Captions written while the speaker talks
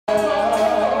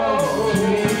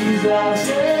Jesus,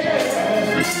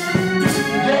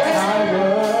 I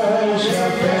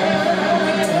worship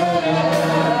and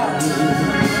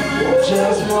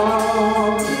just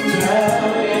want to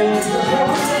tell you,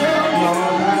 Lord,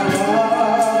 I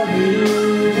love you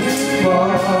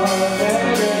forever.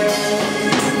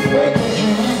 Thank you,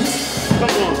 Jesus.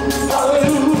 Come on.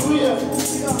 Hallelujah.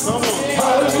 Come on.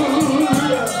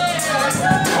 Hallelujah.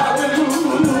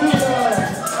 Hallelujah.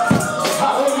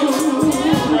 Hallelujah.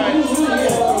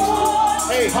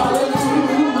 Hey. Hallelujah.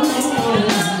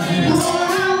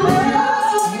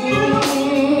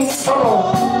 Come on.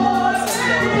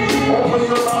 Open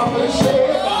your mouth and say,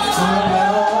 I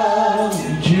love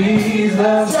you,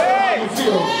 Jesus. How you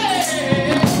feel?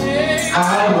 I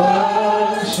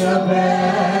worship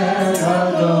and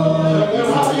adore you.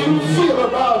 How you feel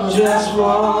about it? Just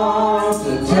want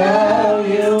to tell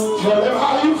you. Tell them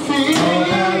how you feel.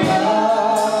 I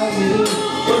love you.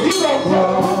 If you don't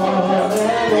tell them,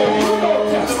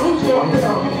 who's going to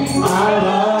tell them? I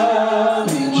love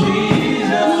you,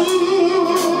 Jesus.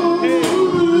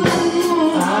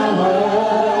 I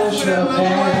worship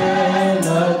and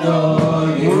adore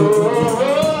you.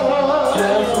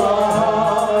 Just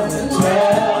want to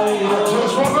tell you. I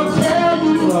just want to tell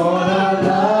you, Lord, I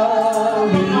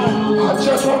love you. I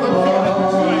just want to tell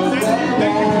you.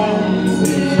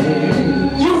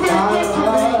 You've been good to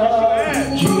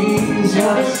me. Jesus,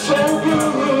 you've been so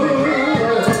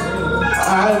good.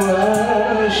 I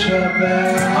worship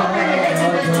and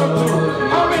adore you.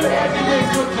 How many has he been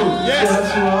good to?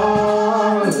 Just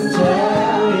want to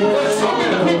tell you. There's so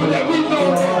many people that we know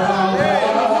that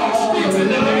are still in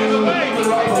the land of living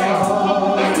right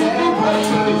now. That we do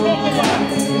personally.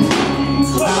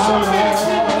 There's so many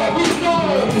people that we know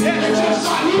that just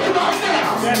not here right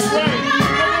now. That's right.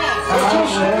 Come on.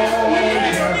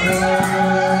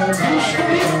 You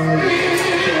still here.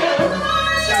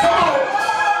 Come on.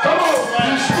 Come on.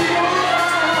 You still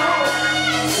around.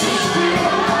 You still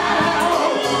around.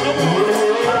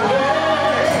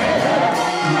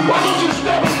 Why don't you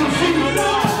step on your feet and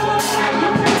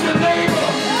look at your neighbor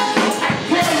and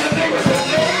tell your neighbor, say,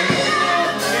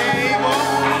 neighbor,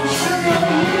 I'm still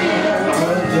here.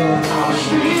 I'm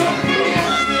still here.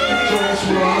 Just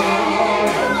want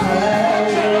to tell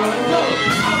you,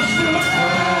 I'm still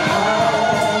around.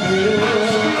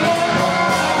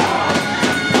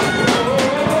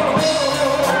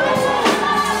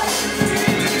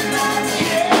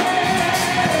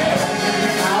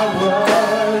 I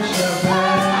worship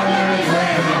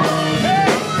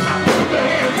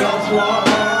and just want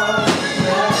to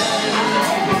tell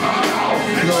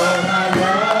you, Lord, I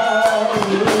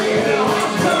love you.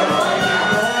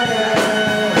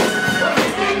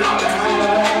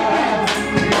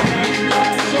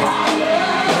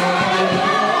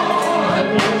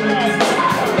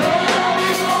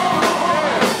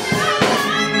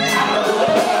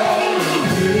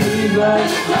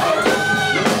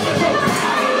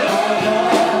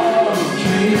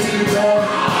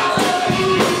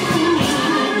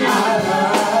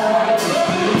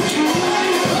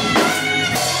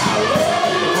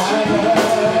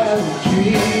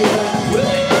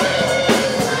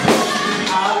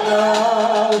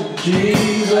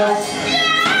 Jesus,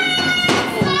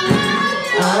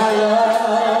 I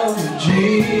love you,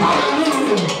 Jesus.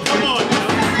 Come on now.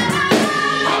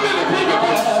 How many people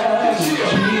been sick this year?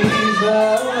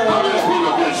 How many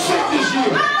people been sick this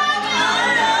year?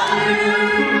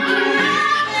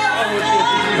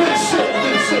 Been sick.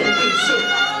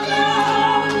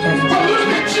 But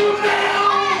look at you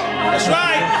now. That's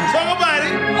right. Talk about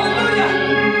it.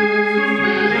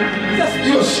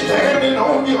 You're standing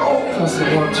on your own. That's the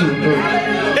 1, 2, 3.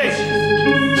 Hey.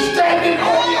 Standing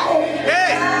on your own.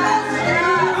 Hey.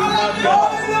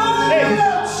 Hey.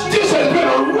 This has been a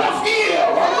rough year.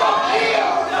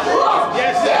 Rough.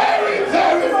 Yes. Very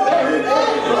rough.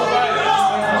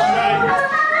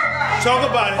 Talk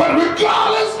about it. But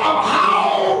regardless of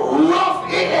how rough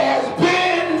it has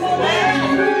been,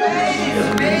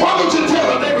 why don't you tell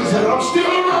the neighbors that I'm still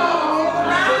around?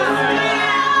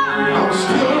 I'm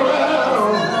still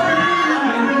around.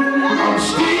 I'm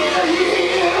still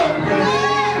here.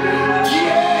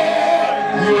 Yeah.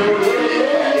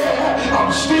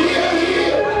 I'm still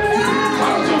here. Why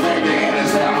don't you make the hand and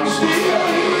say, I'm still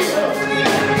here.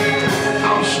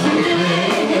 I'm still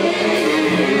here.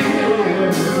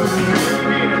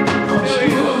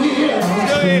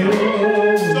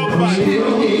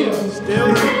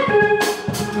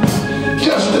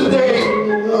 Yesterday,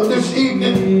 this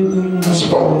evening, I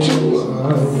spoke to a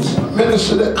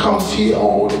minister that comes here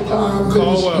all the time,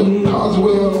 Minister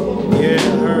Coswell. Yeah, I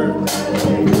heard.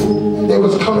 They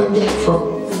was coming back from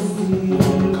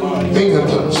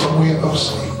Binghamton, somewhere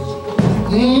upstate.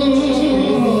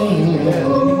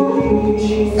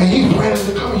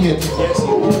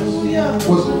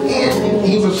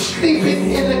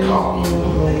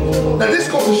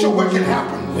 can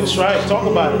happen. That's right. Talk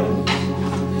about it.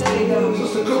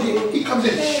 Sister Cookie, he comes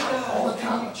in and shouts all the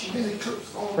time. Then he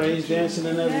cooks all Praise dancing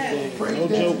and everything. No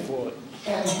joke for it.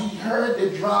 And he heard the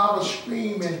driver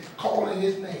screaming, calling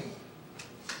his name.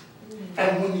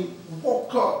 And when he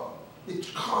woke up, the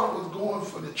car was going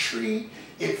for the tree.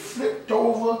 It flipped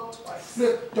over,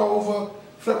 flipped over,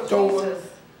 flipped over,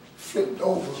 flipped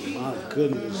over. My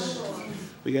goodness.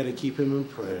 We got to keep him in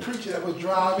prayer. The preacher that was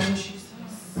driving,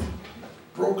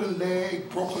 broken leg,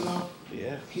 broken up.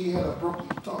 Yeah. He had a broken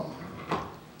thumb.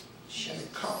 And the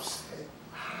cop said,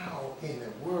 how in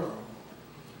the world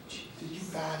did you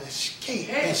guys escape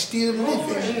and still live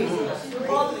there?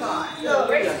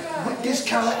 With this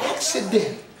kind of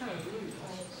accident.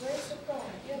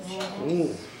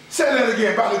 Say that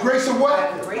again. By the grace of what?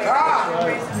 God.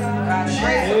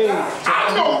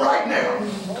 I know right now.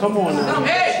 Come on now.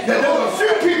 That there's a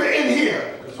few people in here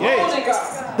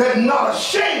that are not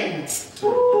ashamed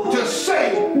to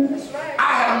say,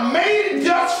 I have made it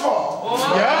thus far.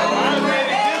 Yeah, I made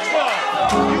it this far.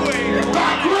 You ain't.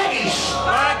 By grace.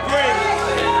 By grace.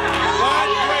 By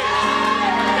grace.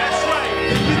 That's right.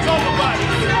 You talk about it.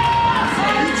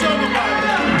 You talk about it.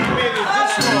 You made it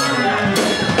this far.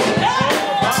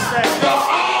 The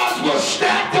odds were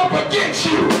stacked up against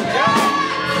you.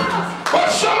 But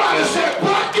somebody said,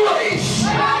 by grace.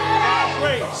 By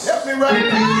grace. Help me right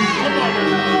now. Come on.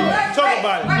 Talk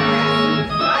about it.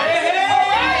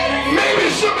 Maybe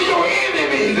some of your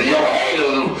enemies and your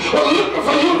haters are looking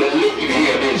for you to leave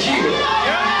here this year.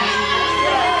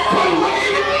 But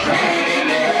wave your hand in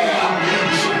the air.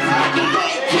 Somebody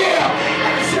don't care.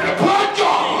 And say, but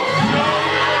God.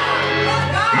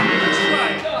 That's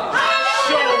right.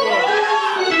 Show us.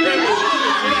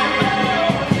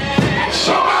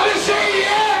 Somebody say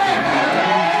yeah.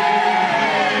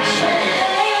 Say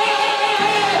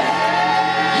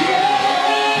yeah.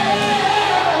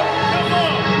 Come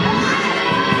on.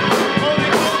 Holy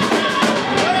Ghost.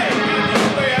 Hey,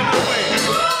 way out the way.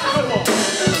 Come on.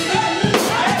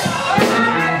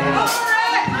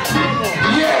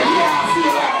 Yeah, I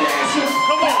feel like dancing.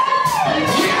 Come on.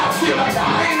 Yeah, I feel like I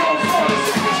ain't no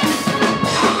 42nd Street.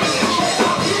 I'm in the church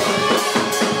out here.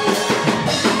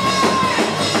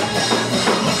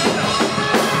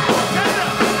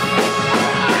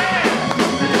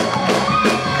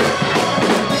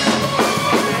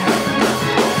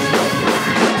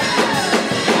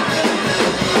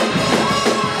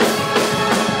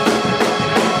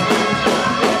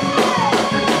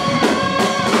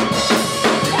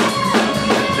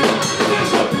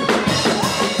 Listen,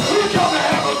 we come to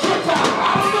have a good time.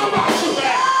 I don't know about you.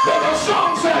 There's a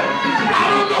song said, I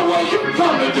don't know what you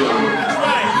come to do. That's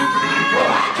right. Well,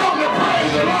 I come to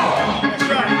praise the Lord. That's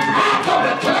right. I come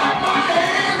to clap my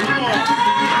hands, Come on.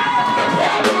 to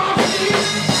pat my feet.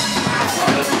 I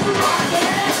come to do my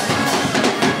dance.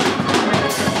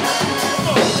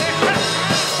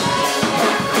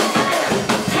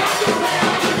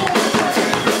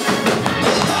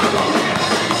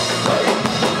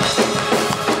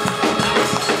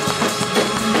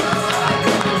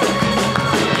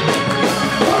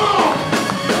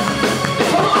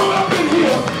 Come on up in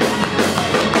here.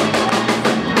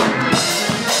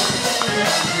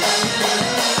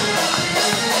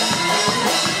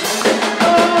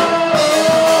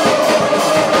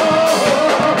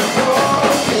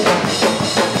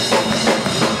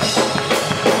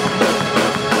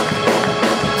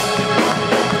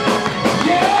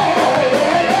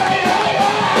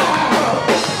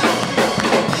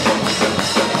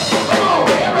 Come on,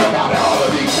 everybody, all of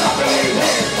these clapping their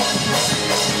hands.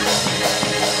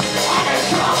 I can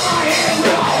clap my hands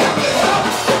without having it up,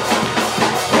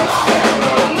 without having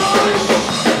a noise.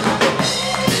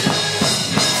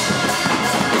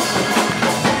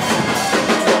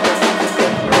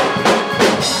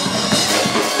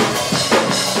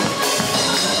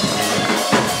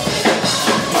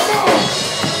 Come on.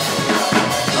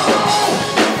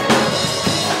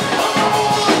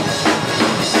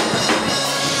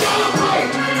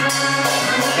 Celebrate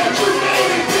that you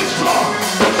made it this far.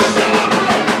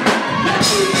 Celebrate that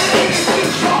you made it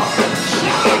this far.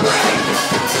 Celebrate.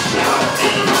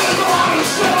 Anybody know how to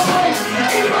celebrate?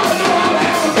 Anybody know how to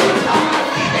have a good time?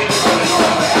 Anybody know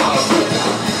how to have a good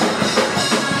time?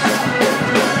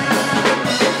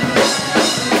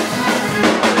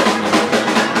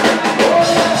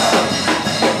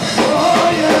 Oh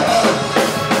yeah.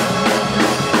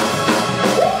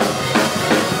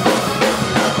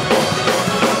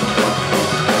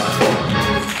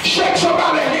 Shake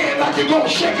somebody's hand like you're going to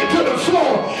shake it to the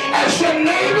floor and say,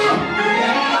 neighbor,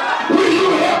 will you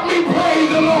help me praise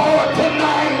the Lord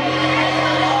tonight?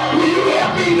 Will you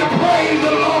help me to praise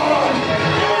the Lord?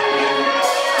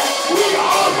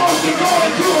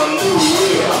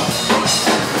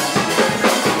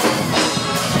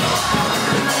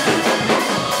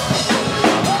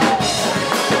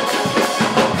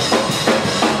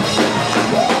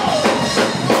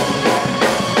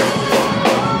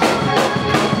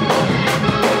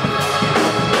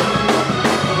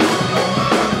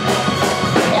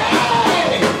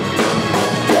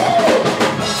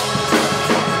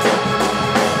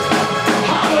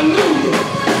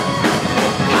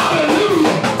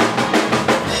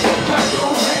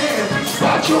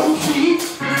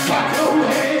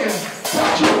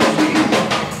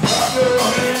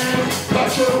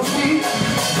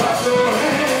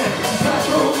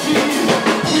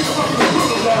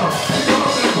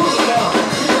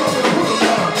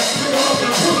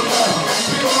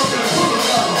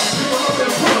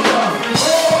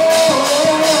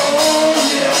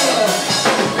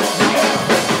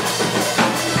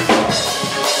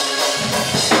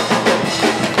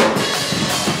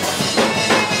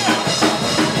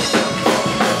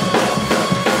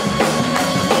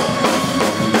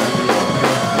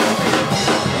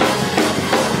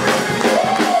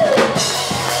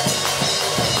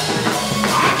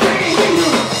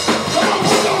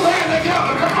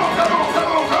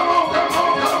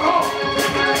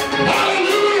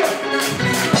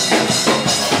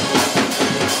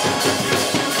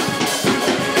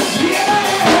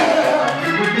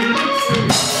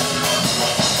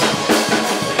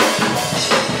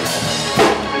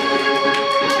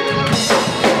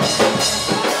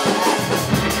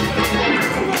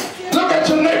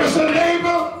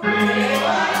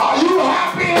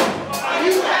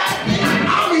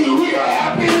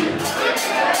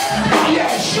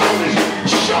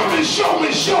 show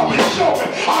me, show me, show me.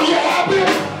 Are you happy?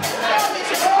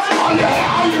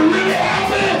 Are you really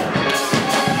happy?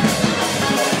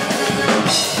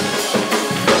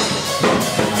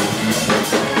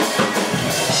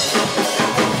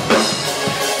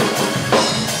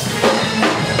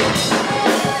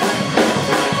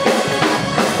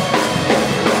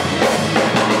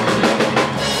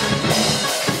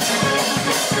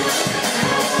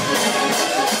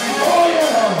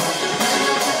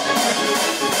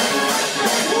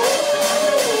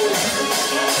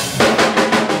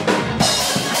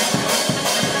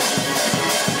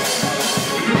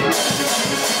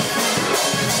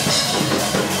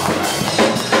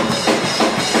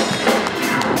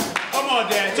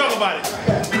 Talk about it.